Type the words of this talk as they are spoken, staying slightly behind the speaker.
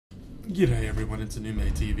G'day everyone, it's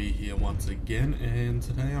Anumae TV here once again, and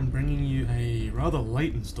today I'm bringing you a rather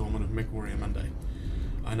late installment of MechWarrior Monday.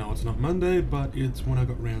 I know it's not Monday, but it's when I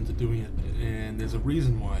got round to doing it, and there's a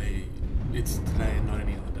reason why it's today and not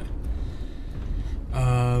any other day.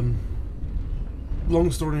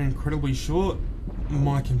 Long story incredibly short,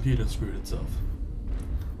 my computer screwed itself.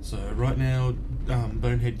 So right now,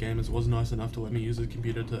 Bonehead Gamers was nice enough to let me use his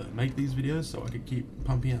computer to make these videos so I could keep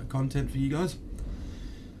pumping out content for you guys.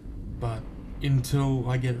 But until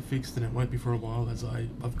I get it fixed, and it won't be for a while, as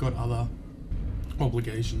I've got other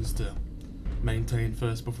obligations to maintain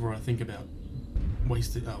first before I think about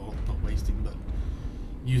wasting, well, not wasting, but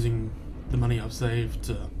using the money I've saved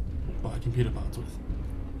to buy computer parts with.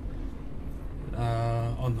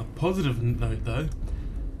 On the positive note though,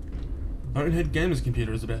 Bonehead Gamer's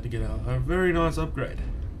computer is about to get a very nice upgrade.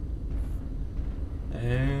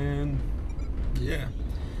 And yeah,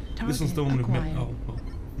 this installment of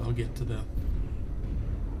I'll get to the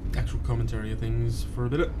actual commentary of things for a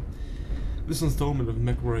bit. This installment of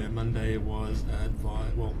MechWarrior Monday was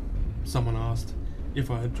someone asked if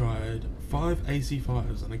I had tried 5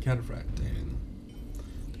 AC5s on a Cataphract, and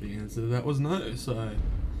the answer to that was no, so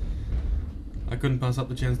I couldn't pass up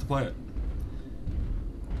the chance to play it.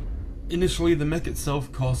 Initially, the mech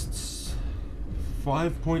itself costs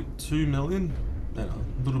 5.2 million, and a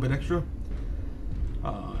little bit extra.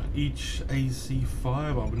 Each AC5,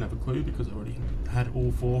 I wouldn't have a clue because I already had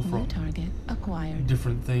all 4 from target acquired.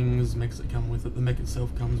 Different things, mechs that come with it. The mech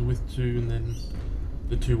itself comes with 2, and then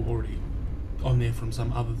the 2 already on there from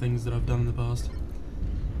some other things that I've done in the past.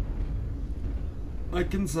 I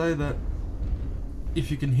can say that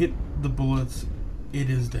if you can hit the bullets, it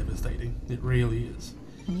is devastating. It really is.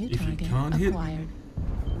 If you can't hit,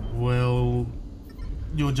 well,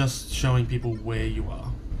 you're just showing people where you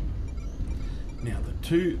are. Now the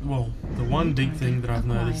one big thing that I've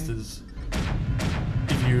noticed is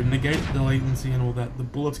if you negate the latency and all that, the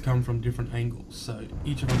bullets come from different angles, so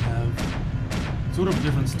each of them have sort of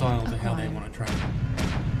different styles of how they want to travel,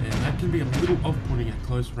 and that can be a little off-putting at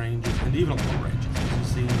close ranges and even at long ranges, as you've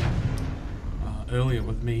seen earlier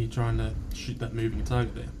with me trying to shoot that moving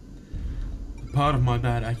target there. Part of my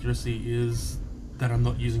bad accuracy is that I'm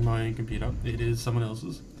not using my own computer, it is someone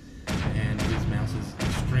else's, and his mouse is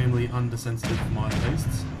extremely undersensitive for my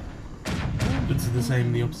tastes. It's the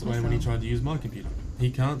same the opposite way when he tried to use my computer. He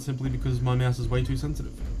can't, simply because my mouse is way too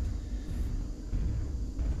sensitive.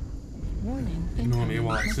 Ignore me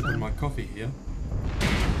while I sip on my coffee here.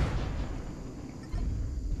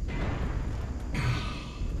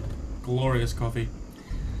 Glorious coffee.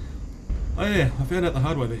 Oh yeah, I found out the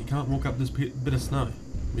hard way that you can't walk up this bit of snow,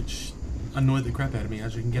 which annoyed the crap out of me,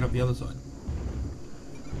 as you can get up the other side.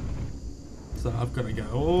 So I've got to go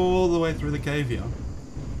all the way through the cave here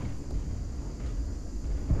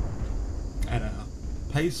at a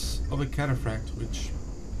pace of a Cataphract, which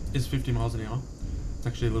is 50 miles an hour. It's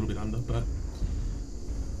actually a little bit under, but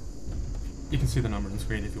you can see the number on the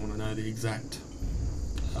screen if you want to know the exact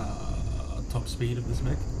top speed of this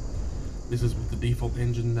mech. This is with the default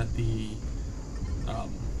engine that the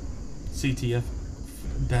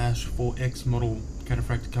CTF-4X model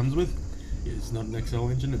Cataphract comes with. It's not an XL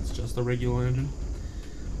engine, it's just a regular engine.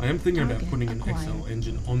 I am thinking about putting an XL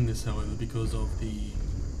engine on this, however, because of the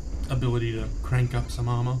ability to crank up some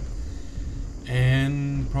armor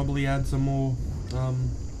and probably add some more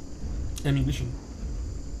ammunition.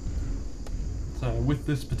 So with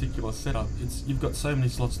this particular setup, you've got so many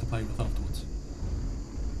slots to play with afterwards.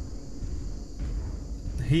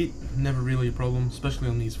 Heat, never really a problem, especially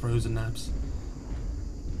on these frozen maps.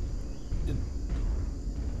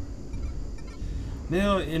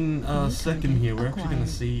 Now in a second here, we're actually going to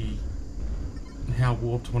see how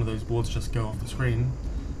warped one of those boards just go off the screen.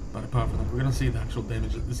 But apart from that, we're going to see the actual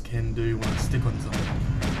damage that this can do when I stick on something.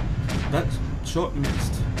 That shot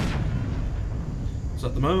missed. So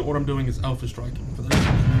at the moment what I'm doing is alpha striking. For those who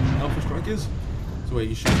know what alpha strike is, it's where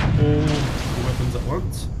you shoot all the weapons at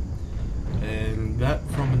once. And that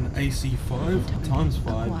from an AC5 times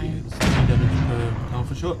 5 is 20 damage per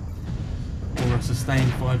alpha shot, or a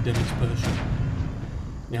sustained 5 damage per shot.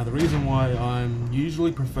 Now the reason why I'm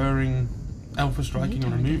usually preferring alpha striking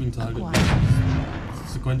on a moving target versus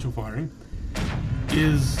sequential firing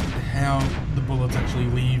is how the bullets actually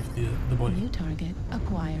leave the body. New target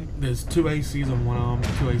acquired. There's 2 ACs on one arm, 2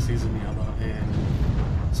 ACs on the other, and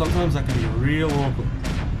sometimes that can be real awkward.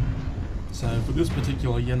 So for this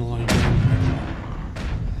particular yellow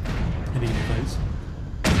hitting in the face,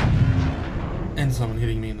 and someone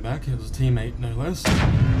hitting me in the back, it was a teammate no less,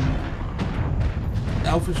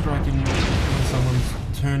 alpha striking when someone's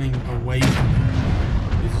turning away from you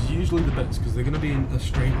is usually the best because they're going to be in a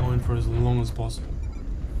straight line for as long as possible.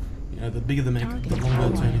 You know, the bigger the mech, the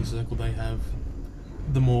longer turning circle they have,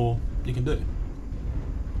 the more you can do.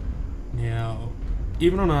 Now,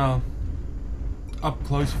 even on a up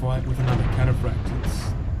close fight with another Cataphract,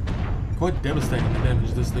 it's quite devastating the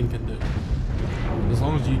damage this thing can do. As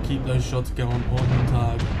long as you keep those shots going on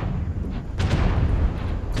target.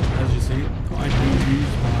 So as you see, I do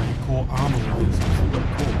use my core armor with this. I've still got a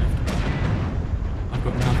core left. I've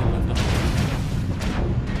got nothing left up.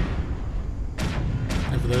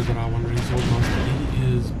 And for those that are wondering, Swordmaster, he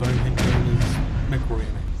is Bonehead Gamer's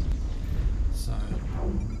MechWarrior name. So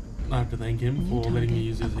I have to thank him for letting me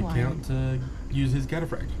use his account to use his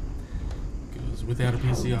Cataphract. Because without a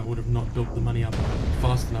PC I would have not built the money up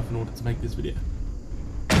fast enough in order to make this video.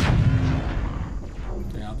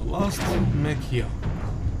 Now the last mech here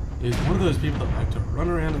is one of those people that like to run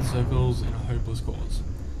around in circles in a hopeless cause.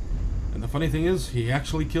 And the funny thing is, he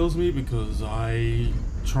actually kills me because I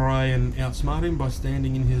try and outsmart him by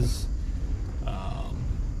standing in his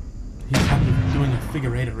habit of doing a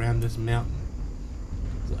figure eight around this mountain.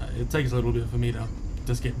 So it takes a little bit for me to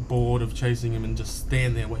just get bored of chasing him and just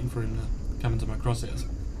stand there waiting for him to come into my crosshairs.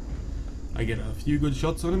 I get a few good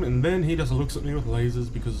shots on him and then he just looks at me with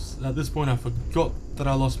lasers because at this point I forgot that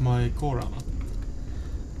I lost my core armor.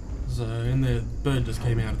 So, and the bird just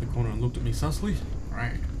came out of the corner and looked at me sussly.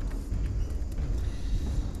 Right.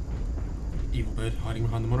 Evil bird hiding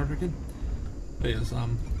behind the monitor again. But yes,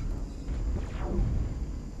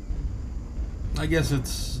 I guess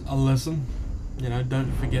it's a lesson. You know,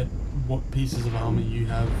 don't forget what pieces of armor you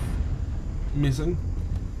have missing.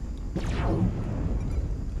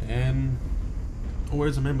 And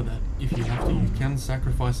always remember that if you have to, you can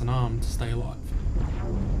sacrifice an arm to stay alive.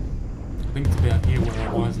 I think it's about here where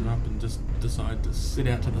I wisen up and just decide to sit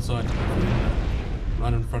out to the side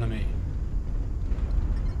right in front of me.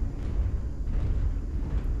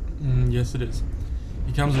 Yes, it is.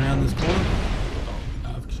 He comes around this corner,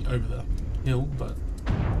 over the hill, but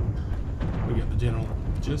we get the general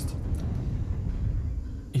gist.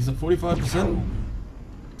 He's at 45%.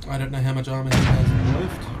 I don't know how much armor he has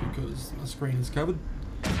left because my screen is covered.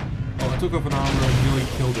 Oh, I took off an armor and nearly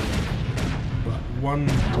killed him. But one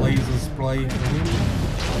laser spray for him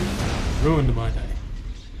ruined my day.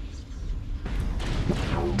 The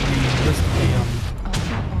rest of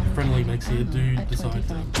the friendly mechs here do decide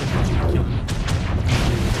to kill him.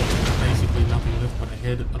 There's basically nothing left but a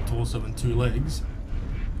head, a torso and 2 legs.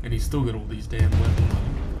 And he's still got all these damn weapons on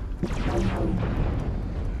him.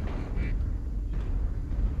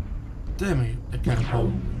 Damn it, a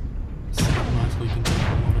catapult. Nicely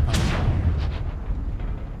controlled water power.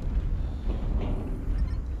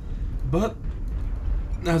 But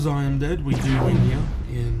as I am dead, we do win here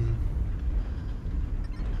in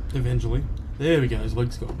eventually. There we go, his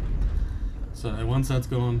leg's gone. So once that's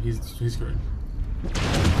gone, he's screwed.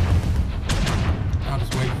 I'll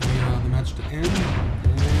just wait for the match to end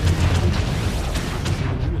and see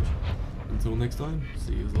the damage. Until next time,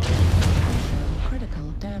 see you later.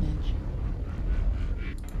 Critical damage.